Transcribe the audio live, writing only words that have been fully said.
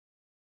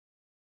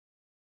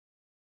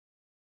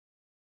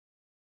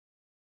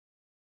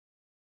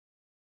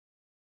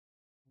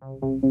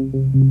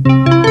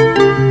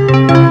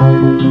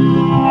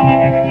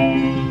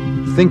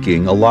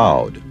Thinking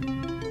Aloud.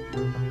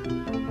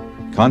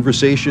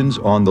 Conversations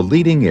on the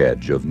leading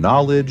edge of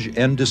knowledge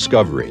and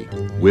discovery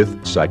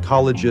with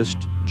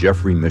psychologist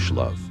Jeffrey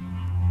Mishlove.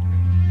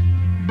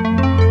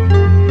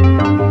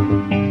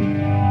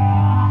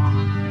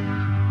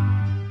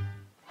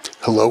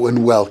 Hello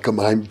and welcome.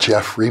 I'm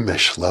Jeffrey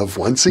Mishlove.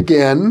 Once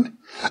again,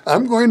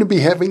 I'm going to be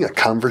having a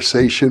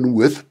conversation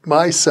with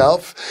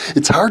myself.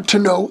 It's hard to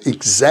know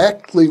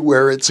exactly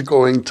where it's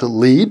going to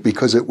lead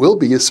because it will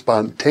be a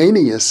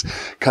spontaneous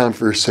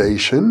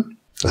conversation.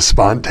 A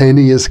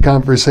spontaneous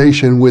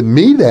conversation with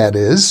me, that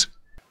is.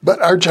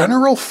 But our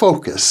general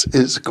focus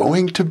is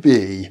going to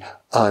be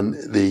on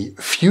the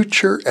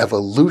future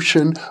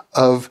evolution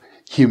of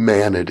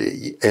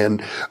humanity.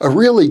 And a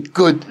really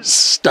good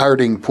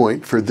starting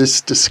point for this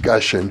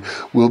discussion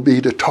will be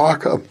to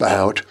talk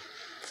about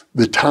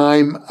the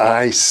time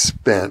I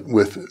spent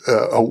with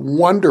a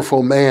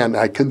wonderful man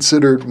I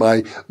considered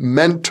my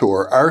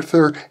mentor,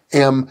 Arthur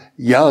M.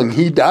 Young.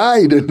 He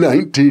died in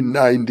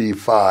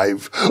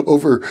 1995,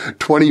 over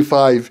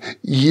 25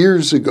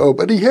 years ago,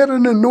 but he had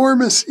an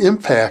enormous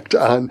impact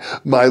on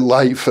my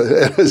life,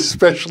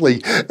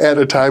 especially at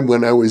a time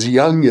when I was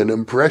young and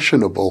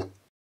impressionable.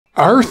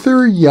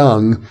 Arthur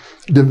Young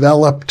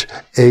developed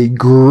a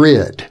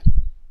grid.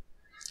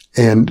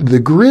 And the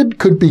grid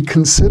could be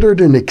considered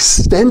an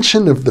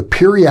extension of the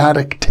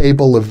periodic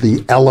table of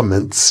the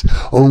elements,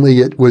 only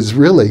it was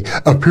really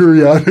a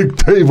periodic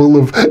table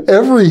of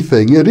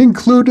everything. It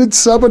included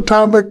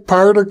subatomic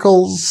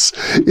particles.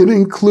 It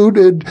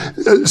included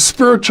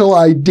spiritual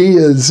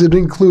ideas. It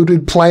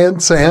included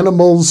plants,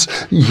 animals,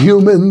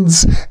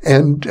 humans,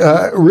 and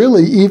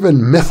really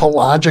even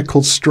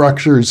mythological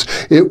structures.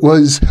 It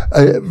was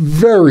a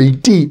very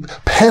deep,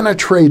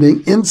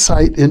 penetrating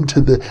insight into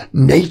the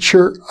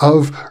nature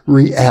of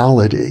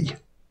reality.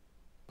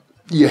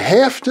 You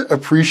have to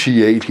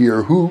appreciate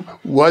here who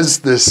was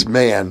this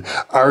man,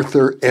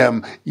 Arthur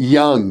M.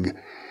 Young.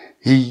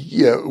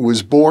 He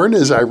was born,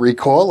 as I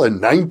recall,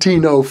 in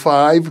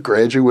 1905,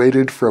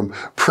 graduated from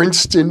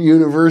Princeton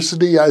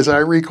University, as I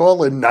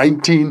recall, in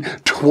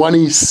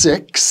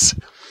 1926.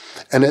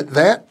 And at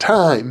that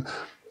time,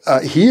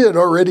 he had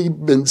already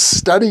been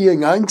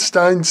studying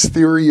Einstein's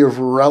theory of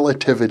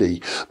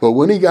relativity. But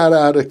when he got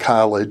out of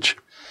college,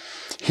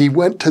 he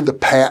went to the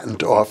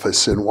patent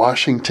office in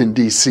Washington,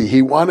 D.C.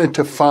 He wanted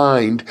to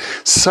find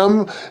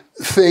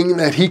something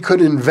that he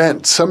could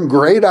invent, some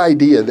great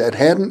idea that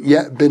hadn't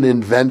yet been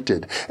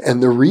invented.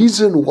 And the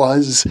reason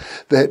was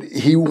that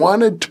he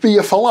wanted to be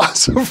a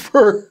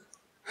philosopher.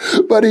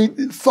 But he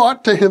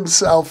thought to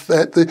himself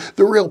that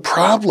the real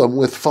problem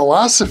with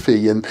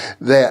philosophy in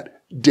that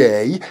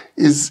day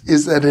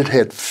is that it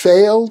had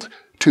failed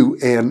to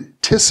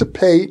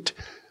anticipate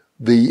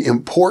the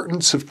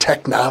importance of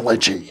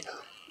technology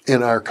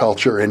in our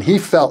culture. And he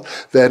felt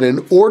that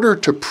in order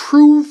to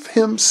prove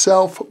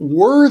himself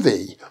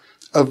worthy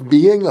of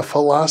being a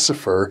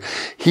philosopher,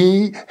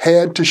 he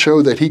had to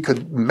show that he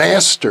could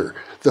master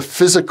the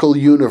physical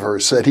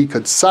universe, that he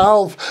could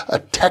solve a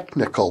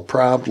technical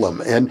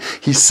problem. And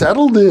he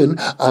settled in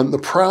on the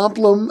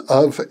problem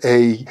of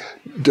a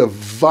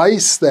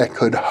device that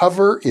could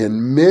hover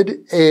in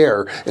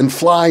mid-air and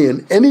fly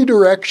in any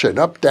direction,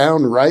 up,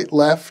 down, right,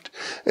 left,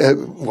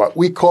 what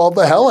we call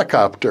the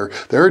helicopter.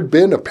 There had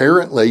been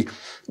apparently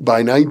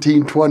by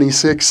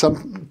 1926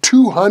 some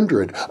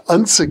 200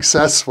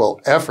 unsuccessful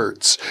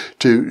efforts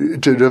to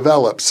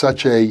develop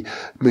such a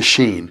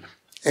machine.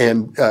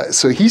 And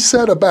so he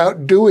set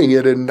about doing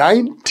it in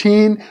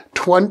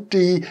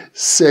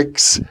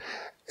 1926,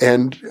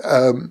 and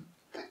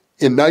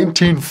in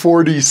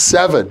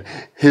 1947,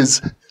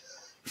 his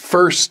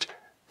first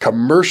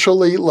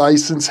commercially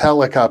licensed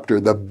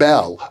helicopter, the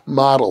Bell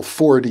Model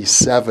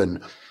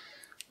 47,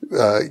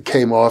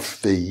 came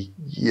off the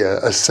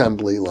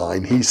assembly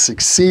line. He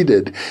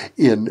succeeded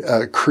in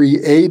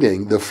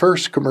creating the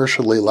first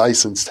commercially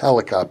licensed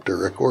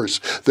helicopter. Of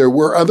course, there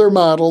were other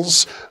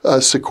models.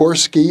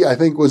 Sikorsky, I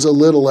think, was a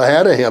little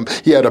ahead of him.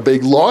 He had a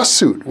big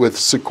lawsuit with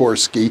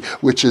Sikorsky,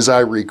 which, as I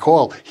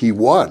recall, he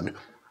won,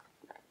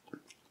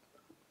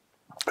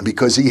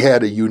 because he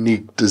had a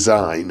unique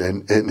design,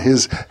 and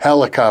his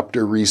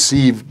helicopter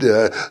received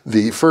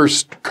the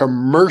first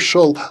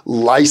commercial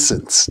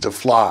license to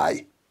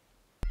fly.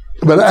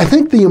 But I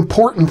think the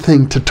important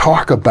thing to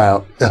talk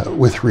about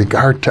with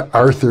regard to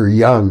Arthur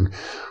Young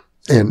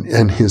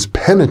and his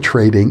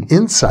penetrating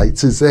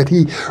insights is that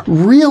he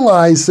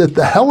realized that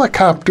the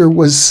helicopter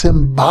was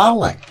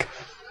symbolic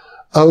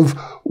of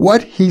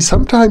what he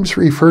sometimes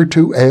referred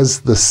to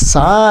as the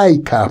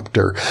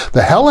Psi-copter.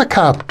 The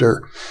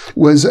helicopter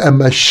was a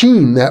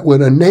machine that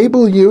would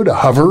enable you to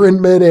hover in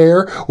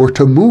midair or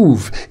to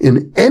move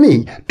in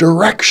any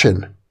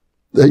direction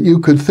that you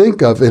could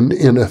think of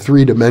in a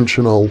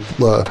three-dimensional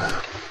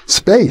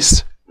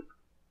space.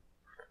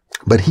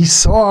 But he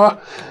saw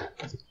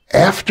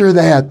after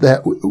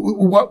that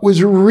what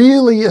was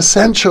really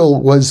essential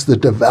was the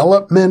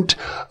development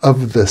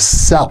of the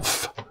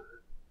self,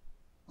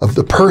 of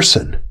the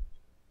person,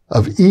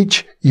 of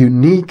each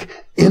unique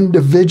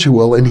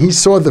individual, and he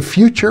saw the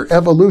future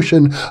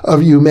evolution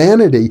of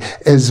humanity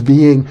as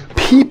being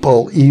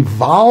people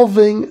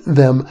evolving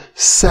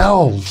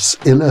themselves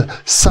in a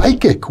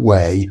psychic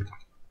way.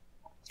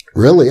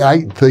 Really,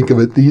 I think of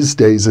it these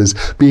days as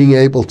being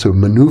able to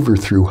maneuver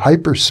through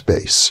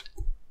hyperspace.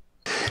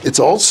 It's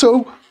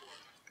also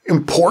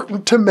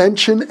important to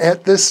mention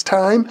at this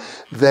time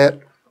that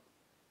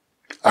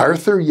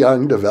Arthur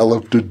Young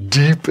developed a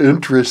deep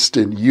interest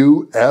in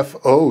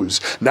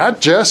UFOs,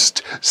 not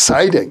just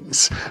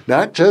sightings,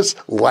 not just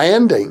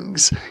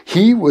landings.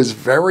 He was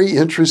very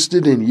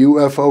interested in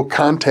UFO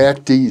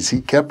contactees.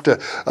 He kept a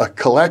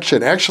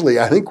collection. Actually,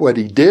 I think what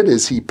he did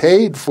is he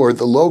paid for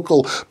the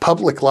local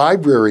public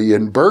library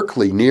in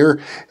Berkeley near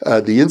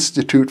the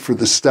Institute for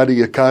the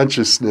Study of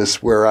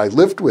Consciousness, where I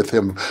lived with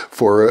him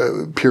for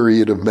a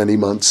period of many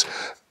months.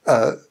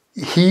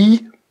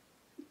 He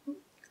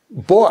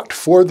bought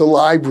for the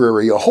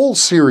library a whole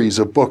series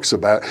of books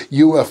about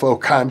UFO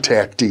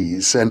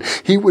contactees. And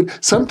he would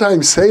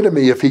sometimes say to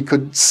me if he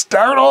could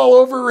start all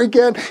over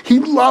again,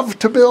 he'd love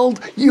to build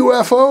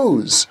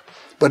UFOs.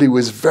 But he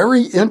was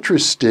very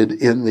interested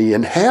in the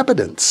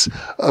inhabitants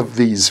of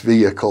these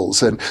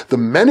vehicles and the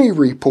many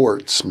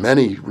reports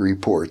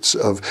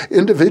of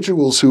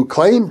individuals who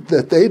claimed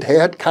that they'd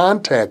had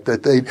contact,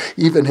 that they'd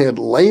even had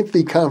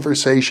lengthy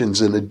conversations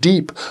and a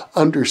deep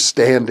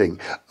understanding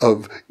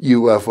of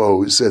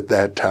UFOs at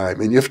that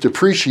time. And you have to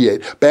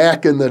appreciate,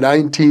 back in the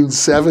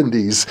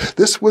 1970s,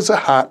 this was a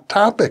hot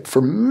topic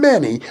for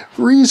many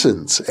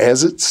reasons,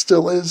 as it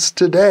still is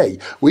today.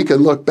 We can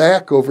look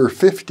back over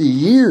 50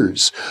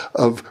 years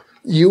of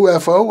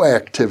UFO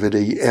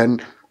activity,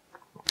 and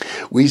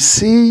we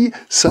see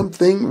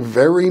something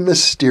very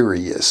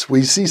mysterious.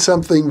 We see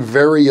something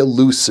very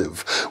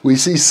elusive. We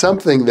see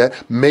something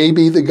that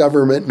maybe the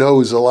government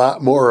knows a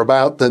lot more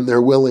about than they're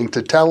willing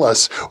to tell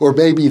us, or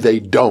maybe they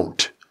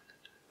don't.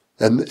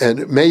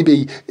 And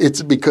maybe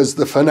it's because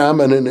the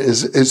phenomenon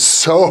is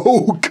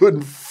so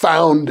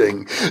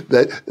confounding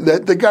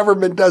that the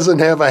government doesn't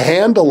have a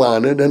handle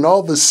on it, and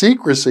all the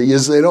secrecy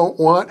is they don't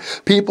want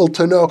people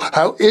to know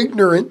how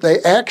ignorant they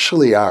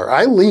actually are.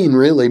 I lean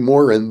really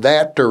more in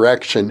that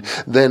direction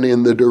than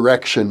in the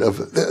direction of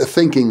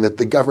thinking that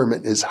the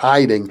government is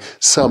hiding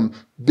some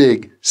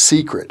big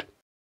secret.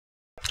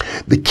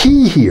 The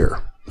key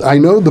here, I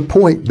know the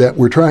point that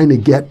we're trying to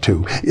get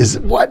to, is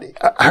what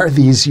are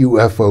these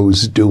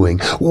UFOs doing?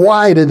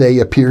 Why do they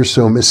appear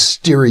so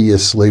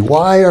mysteriously?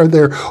 Why are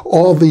there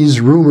all these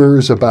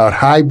rumors about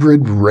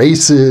hybrid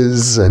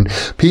races and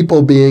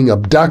people being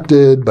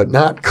abducted, but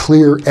not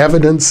clear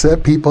evidence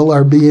that people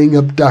are being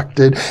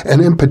abducted?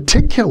 And in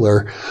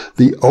particular,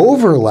 the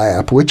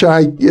overlap, which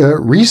I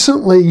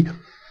recently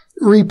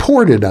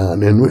reported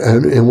on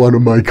in one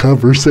of my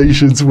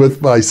conversations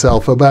with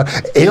myself about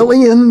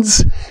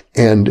aliens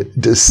and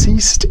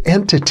deceased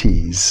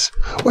entities.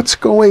 What's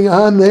going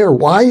on there?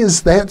 Why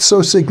is that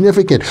so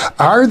significant?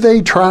 Are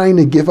they trying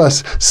to give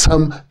us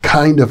some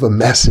kind of a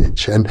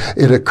message? And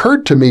it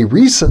occurred to me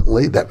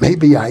recently that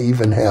maybe I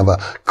even have a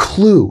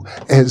clue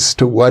as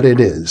to what it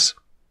is.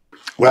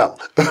 Well,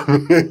 are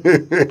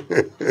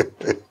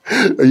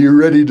you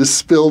ready to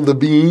spill the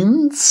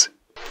beans?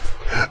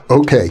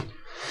 Okay.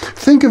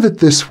 Think of it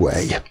this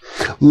way.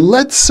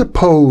 Let's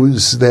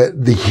suppose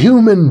that the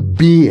human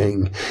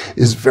being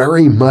is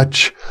very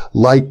much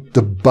like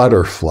the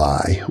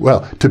butterfly.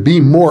 Well, to be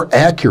more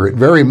accurate,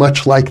 very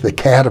much like the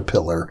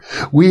caterpillar.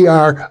 We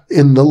are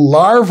in the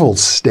larval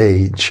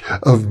stage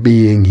of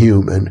being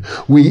human.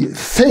 We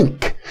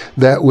think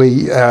that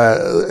we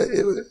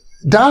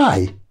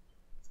die.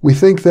 We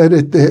think that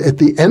at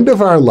the end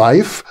of our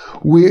life,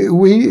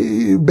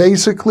 we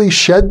basically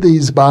shed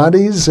these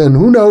bodies, and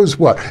who knows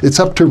what. It's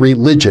up to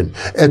religion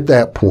at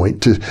that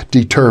point to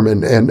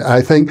determine. And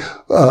I think,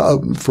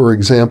 for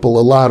example,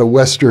 a lot of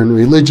Western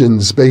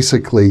religions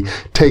basically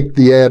take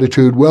the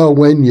attitude, well,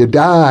 when you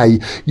die,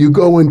 you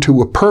go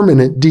into a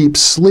permanent deep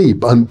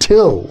sleep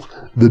until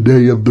the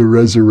day of the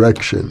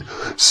resurrection.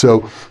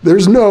 So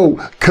there's no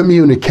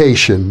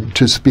communication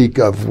to speak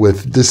of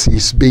with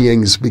deceased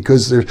beings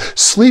because they're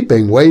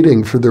sleeping,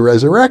 waiting for the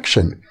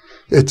resurrection.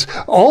 It's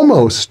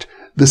almost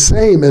the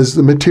same as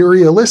the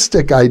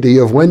materialistic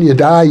idea of when you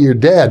die, you're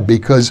dead,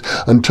 because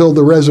until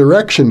the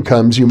resurrection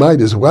comes, you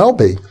might as well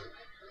be.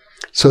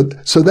 So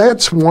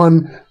that's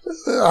one,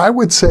 I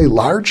would say,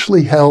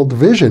 largely held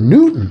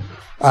vision.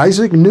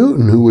 Isaac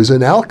Newton, who was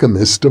an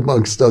alchemist,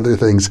 amongst other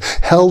things,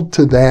 held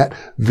to that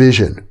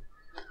vision.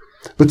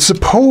 But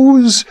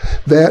suppose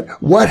that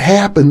what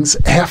happens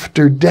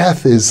after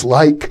death is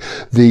like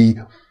the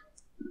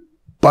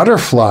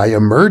butterfly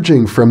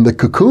emerging from the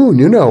cocoon,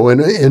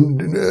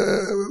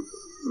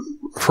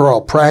 for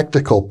all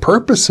practical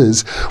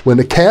purposes, when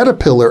a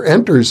caterpillar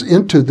enters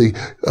into the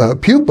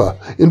pupa,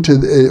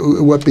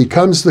 into what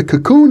becomes the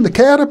cocoon, the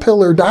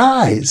caterpillar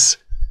dies.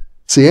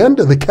 It's the end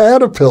of the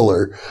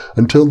caterpillar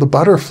until the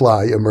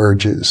butterfly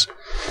emerges.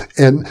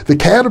 And the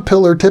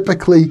caterpillar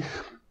typically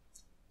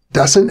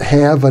doesn't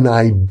have an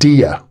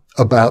idea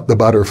about the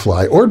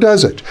butterfly, or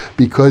does it?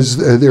 Because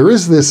there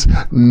is this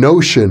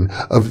notion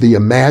of the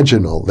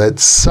imaginal that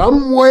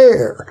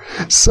somewhere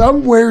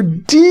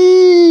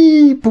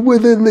deep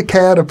within the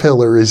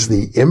caterpillar is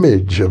the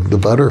image of the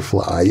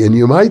butterfly. And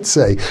you might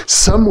say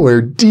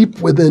somewhere deep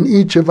within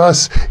each of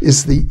us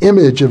is the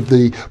image of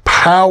the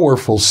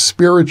powerful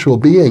spiritual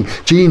being.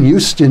 Gene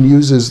Houston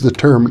uses the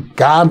term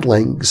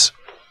godlings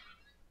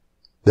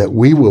that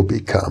we will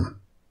become.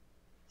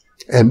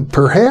 And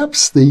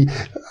perhaps the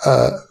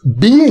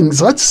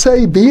beings, let's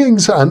say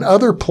beings on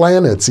other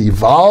planets,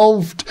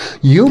 evolved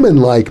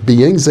human-like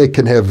beings, they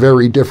can have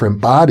very different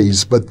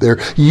bodies, but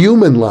they're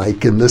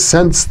human-like in the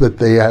sense that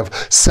they have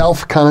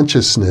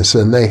self-consciousness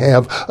and they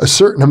have a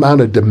certain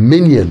amount of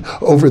dominion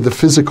over the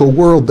physical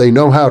world. They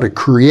know how to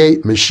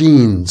create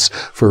machines,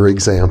 for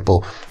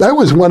example. That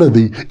was one of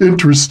the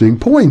interesting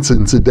points,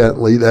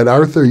 incidentally, that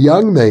Arthur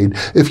Young made.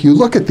 If you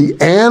look at the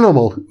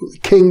animal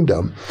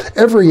kingdom,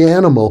 every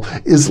animal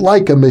is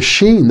like a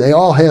machine. They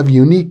all have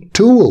unique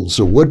tools,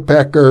 a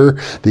woodpecker,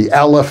 the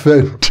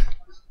elephant,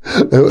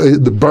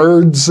 the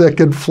birds that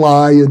can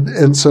fly,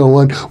 and so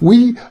on.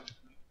 We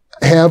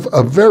have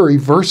a very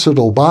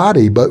versatile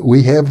body, but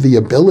we have the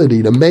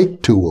ability to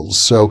make tools.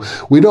 So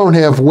we don't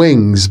have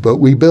wings, but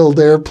we build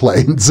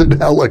airplanes and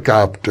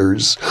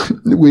helicopters.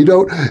 We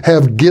don't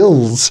have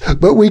gills,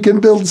 but we can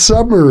build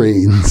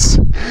submarines.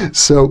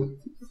 So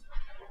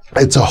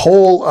it's a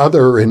whole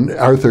other, in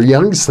Arthur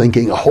Young's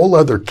thinking, a whole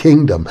other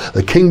kingdom,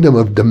 the kingdom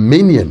of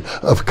dominion,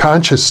 of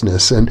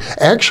consciousness. And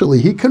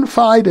actually, he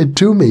confided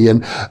to me,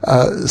 and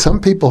some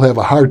people have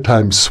a hard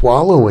time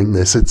swallowing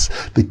this, it's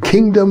the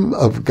kingdom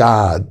of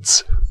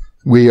gods.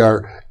 We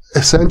are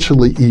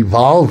essentially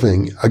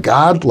evolving a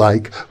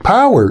godlike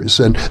powers.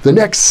 And the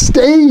next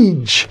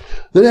stage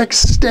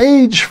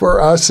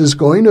for us is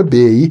going to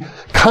be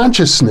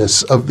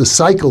consciousness of the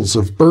cycles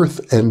of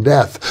birth and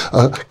death,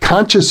 a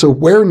conscious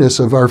awareness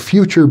of our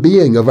future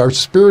being, of our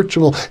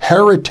spiritual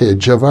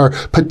heritage, of our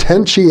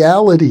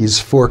potentialities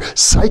for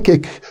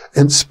psychic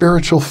and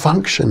spiritual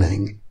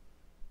functioning.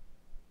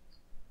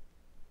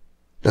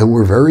 And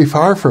we're very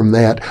far from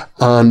that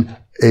on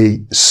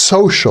a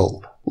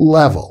social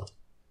level.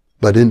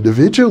 But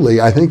individually,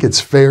 I think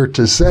it's fair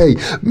to say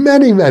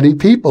many, many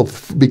people,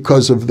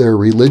 because of their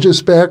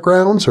religious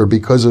backgrounds or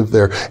because of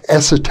their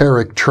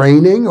esoteric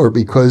training or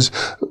because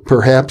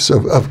perhaps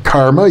of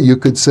karma, you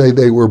could say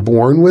they were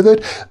born with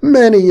it.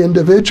 Many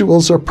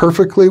individuals are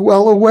perfectly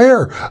well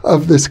aware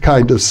of this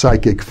kind of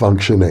psychic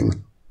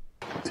functioning.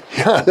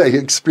 Yeah, they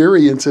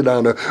experience it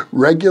on a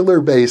regular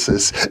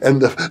basis.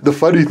 And the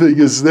funny thing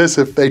is this,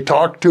 if they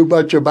talk too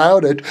much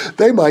about it,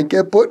 they might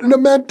get put in a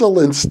mental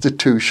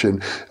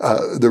institution.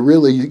 The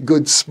really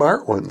good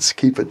smart ones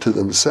keep it to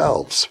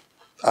themselves,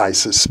 I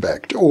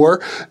suspect.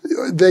 Or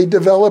they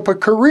develop a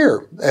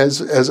career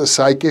as a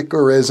psychic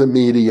or as a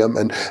medium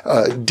and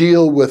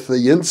deal with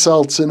the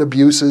insults and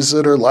abuses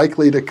that are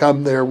likely to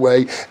come their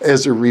way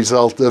as a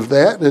result of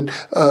that. And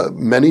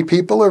many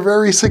people are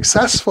very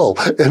successful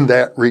in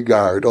that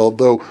regard,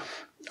 although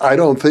I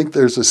don't think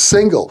there's a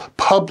single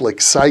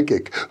public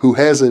psychic who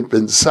hasn't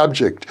been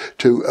subject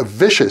to a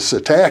vicious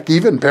attack.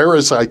 Even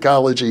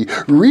parapsychology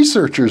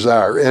researchers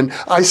are. And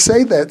I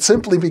say that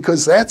simply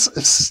because that's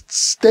a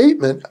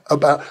statement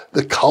about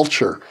the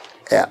culture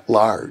at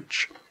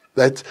large.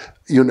 That's,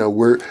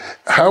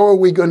 how are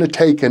we going to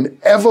take an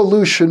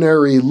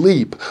evolutionary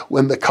leap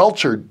when the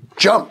culture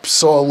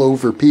jumps all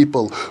over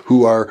people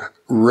who are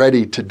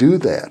ready to do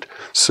that?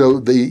 So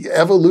the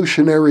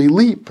evolutionary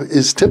leap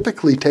is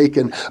typically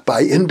taken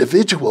by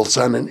individuals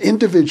on an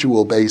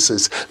individual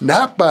basis,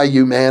 not by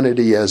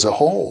humanity as a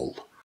whole.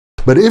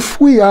 But if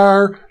we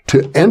are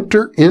to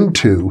enter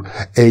into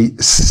a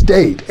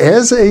state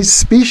as a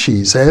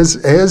species, as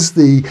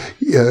the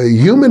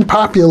human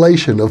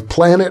population of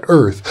planet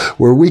Earth,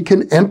 where we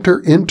can enter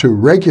into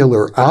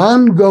regular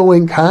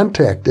ongoing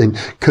contact and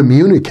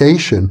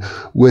communication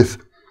with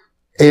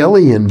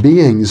alien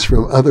beings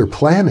from other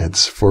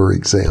planets, for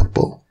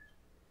example,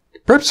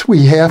 perhaps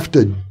we have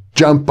to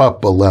jump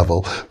up a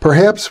level.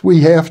 Perhaps we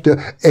have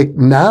to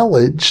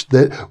acknowledge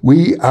that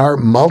we are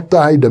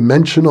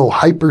multidimensional,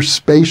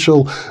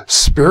 hyperspatial,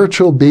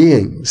 spiritual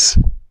beings,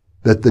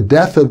 that the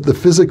death of the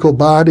physical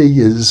body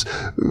is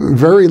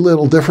very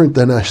little different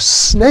than a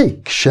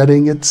snake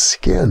shedding its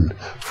skin,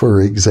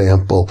 for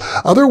example.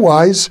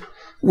 Otherwise,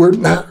 we're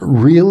not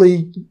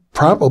really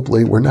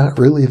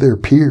their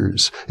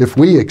peers. If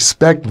we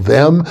expect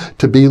them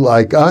to be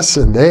like us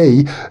and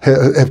they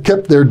have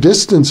kept their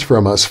distance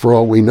from us, for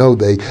all we know,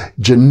 they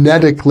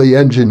genetically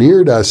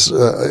engineered us.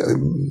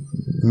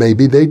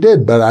 Maybe they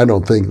did, but I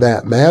don't think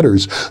that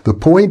matters. The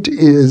point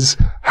is,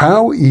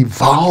 how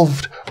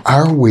evolved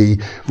are we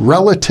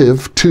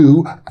relative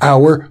to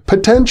our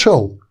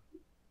potential?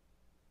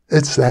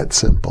 It's that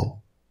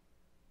simple.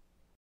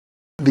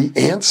 The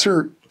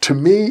answer to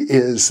me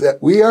is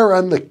that we are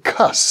on the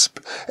cusp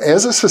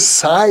as a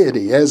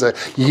society, as a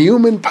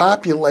human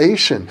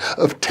population,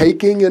 of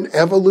taking an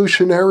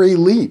evolutionary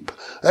leap.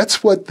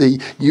 That's what the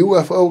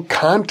UFO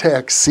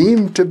contacts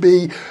seem to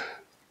be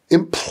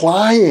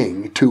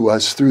implying to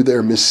us through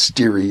their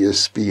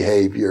mysterious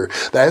behavior.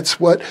 That's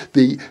what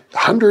the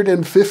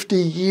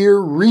 150-year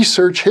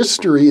research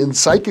history in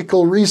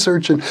psychical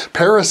research and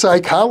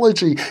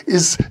parapsychology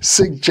is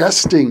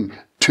suggesting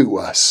to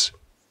us.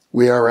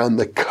 We are on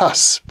the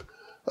cusp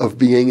of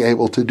being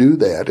able to do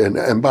that.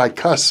 And by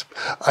cusp,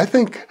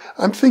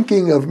 I'm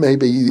thinking of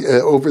maybe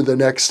over the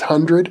next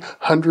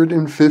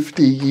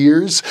 150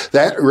 years.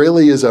 That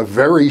really is a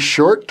very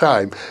short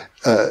time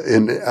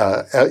in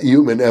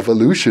human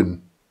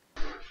evolution.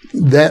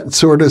 That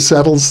sort of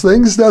settles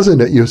things,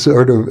 doesn't it? You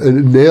sort of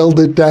nailed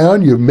it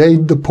down. You've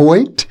made the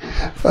point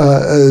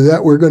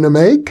that we're going to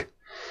make.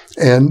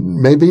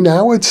 And maybe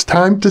now it's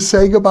time to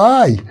say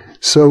goodbye.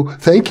 So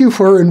thank you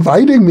for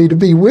inviting me to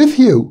be with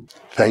you.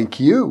 Thank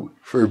you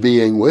for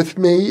being with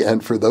me,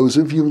 and for those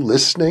of you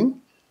listening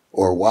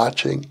or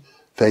watching,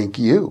 thank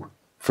you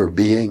for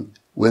being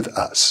with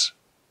us.